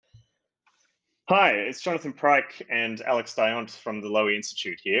Hi, it's Jonathan Pryke and Alex Diont from the Lowy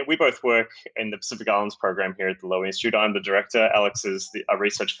Institute here. We both work in the Pacific Islands program here at the Lowy Institute. I'm the director. Alex is a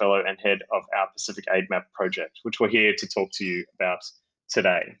research fellow and head of our Pacific Aid Map project, which we're here to talk to you about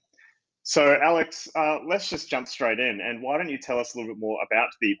today. So, Alex, let's just jump straight in. And why don't you tell us a little bit more about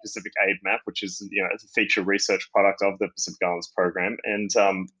the Pacific Aid Map, which is a feature research product of the Pacific Islands program,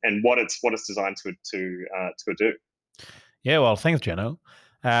 and what it's designed to do. Yeah, well, thanks, Jano.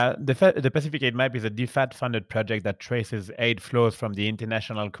 The Pacific Aid Map is a DFAT funded project that traces aid flows from the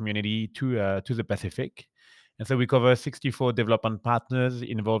international community to the Pacific. And so we cover 64 development partners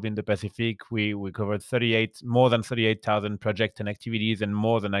involved in the Pacific. We covered more than 38,000 projects and activities, and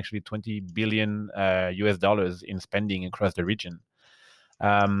more than actually 20 billion US dollars in spending across the region.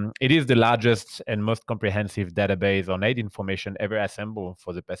 It is the largest and most comprehensive database on aid information ever assembled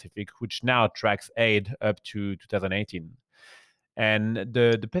for the Pacific, which now tracks aid up to 2018. And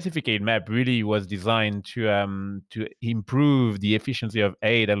the Pacific Aid Map really was designed to improve the efficiency of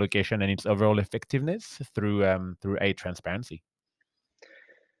aid allocation and its overall effectiveness through aid transparency.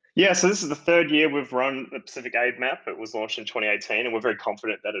 Yeah, so this is the third year we've run the Pacific Aid Map. It was launched in 2018, and we're very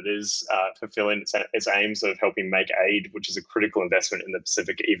confident that it is fulfilling its aims of helping make aid, which is a critical investment in the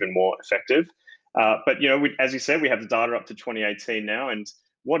Pacific, even more effective. But as you said, we have the data up to 2018 now. And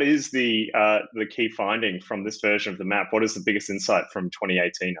what is the key finding from this version of the map? What is the biggest insight from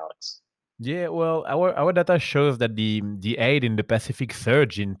 2018, Alex? Yeah, well, our data shows that the aid in the Pacific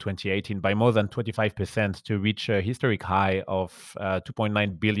surged in 2018 by more than 25% to reach a historic high of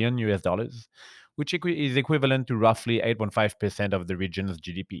 2.9 billion US dollars, which is equivalent to roughly 8.5% of the region's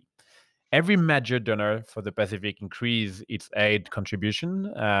GDP. Every major donor for the Pacific increased its aid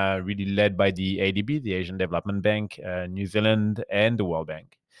contribution, really led by the ADB, the Asian Development Bank, New Zealand, and the World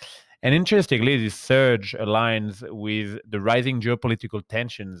Bank. And interestingly, this surge aligns with the rising geopolitical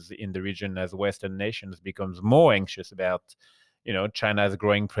tensions in the region as Western nations becomes more anxious about, China's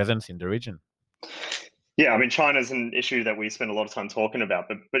growing presence in the region. Yeah, I mean, China's an issue that we spend a lot of time talking about,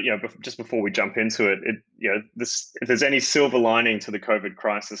 but just before we jump into it, this if there's any silver lining to the COVID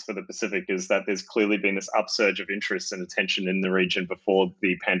crisis for the Pacific is that there's clearly been this upsurge of interest and attention in the region before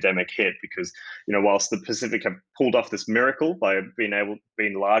the pandemic hit, because whilst the Pacific have pulled off this miracle by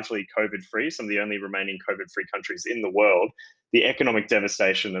being largely COVID free, some of the only remaining COVID free countries in the world, the economic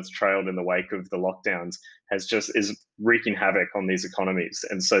devastation that's trailed in the wake of the lockdowns is wreaking havoc on these economies,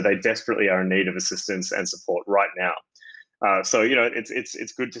 and so they desperately are in need of assistance and support right now. So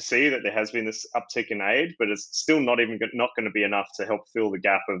it's good to see that there has been this uptick in aid, but it's still not going to be enough to help fill the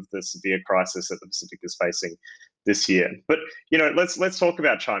gap of the severe crisis that the Pacific is facing this year. But let's talk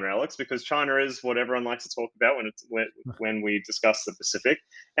about China, Alex, because China is what everyone likes to talk about when we discuss the Pacific.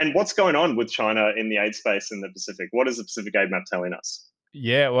 And what's going on with China in the aid space in the Pacific? What is the Pacific Aid Map telling us?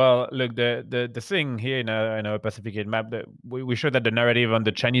 Yeah, well, look, the thing here in our Pacific Aid Map, that we show that the narrative on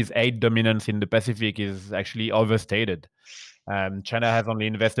the Chinese aid dominance in the Pacific is actually overstated. China has only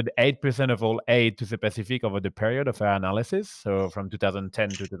invested 8% of all aid to the Pacific over the period of our analysis, so from 2010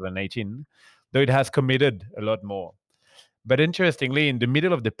 to 2018, though it has committed a lot more. But interestingly, in the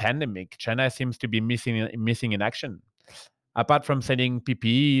middle of the pandemic, China seems to be missing in action. Apart from sending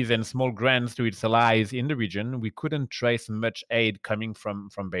PPEs and small grants to its allies in the region, we couldn't trace much aid coming from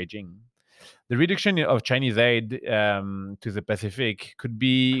Beijing. The reduction of Chinese aid to the Pacific could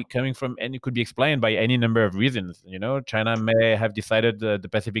be explained by any number of reasons. China may have decided the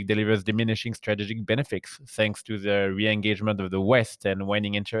Pacific delivers diminishing strategic benefits thanks to the re-engagement of the West and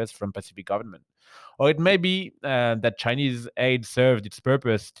waning interest from Pacific government. Or it may be that Chinese aid served its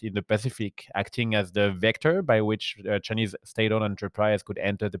purpose in the Pacific, acting as the vector by which Chinese state-owned enterprise could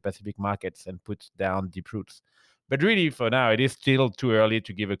enter the Pacific markets and put down deep roots. But really, for now, it is still too early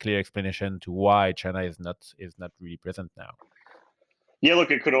to give a clear explanation to why China is not really present now. Yeah,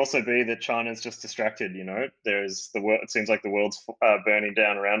 look, it could also be that China's just distracted. There's the world. It seems like the world's burning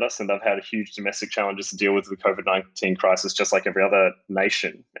down around us, and they've had huge domestic challenges to deal with the COVID-19 crisis, just like every other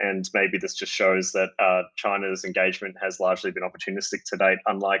nation. And maybe this just shows that China's engagement has largely been opportunistic to date,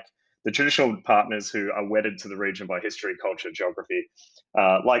 unlike the traditional partners who are wedded to the region by history, culture, geography,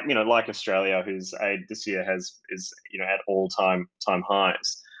 like Australia, whose aid this year is at all time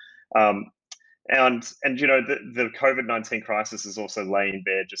highs. Um, and the COVID-19 crisis is also laying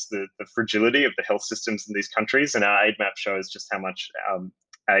bare just the fragility of the health systems in these countries, and our aid map shows just how much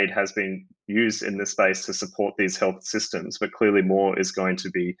aid has been used in this space to support these health systems. But clearly, more is going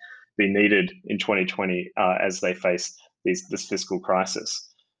to be needed in 2020 as they face this fiscal crisis.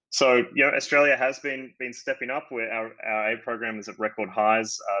 So, Australia has been stepping up. Where our aid program is at record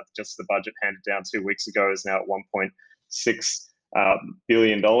highs. Just the budget handed down 2 weeks ago is now at $1.6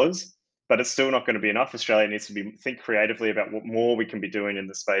 billion. but it's still not going to be enough. Australia needs to think creatively about what more we can be doing in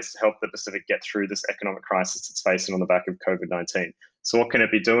the space to help the Pacific get through this economic crisis it's facing on the back of COVID-19. So what can it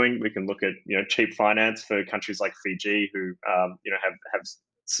be doing? We can look at cheap finance for countries like Fiji, who have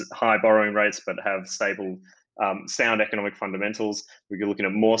high borrowing rates but have stable, sound economic fundamentals. We're looking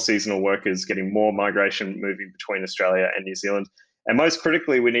at more seasonal workers, getting more migration moving between Australia and New Zealand. And most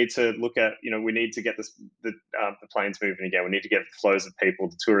critically, we need to look at, we need to get the planes moving again. We need to get flows of people,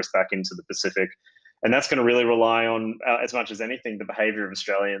 the tourists back into the Pacific. And that's going to really rely on, as much as anything, the behavior of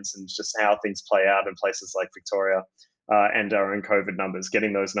Australians and just how things play out in places like Victoria and our own COVID numbers,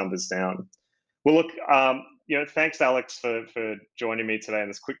 getting those numbers down. Well, look, thanks, Alex, for joining me today in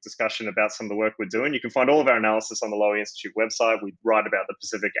this quick discussion about some of the work we're doing. You can find all of our analysis on the Lowy Institute website. We write about the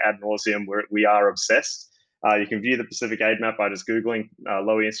Pacific ad nauseum. We are obsessed. You can view the Pacific Aid Map by just Googling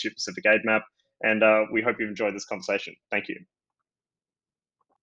Lowy Institute Pacific Aid Map. And we hope you've enjoyed this conversation. Thank you.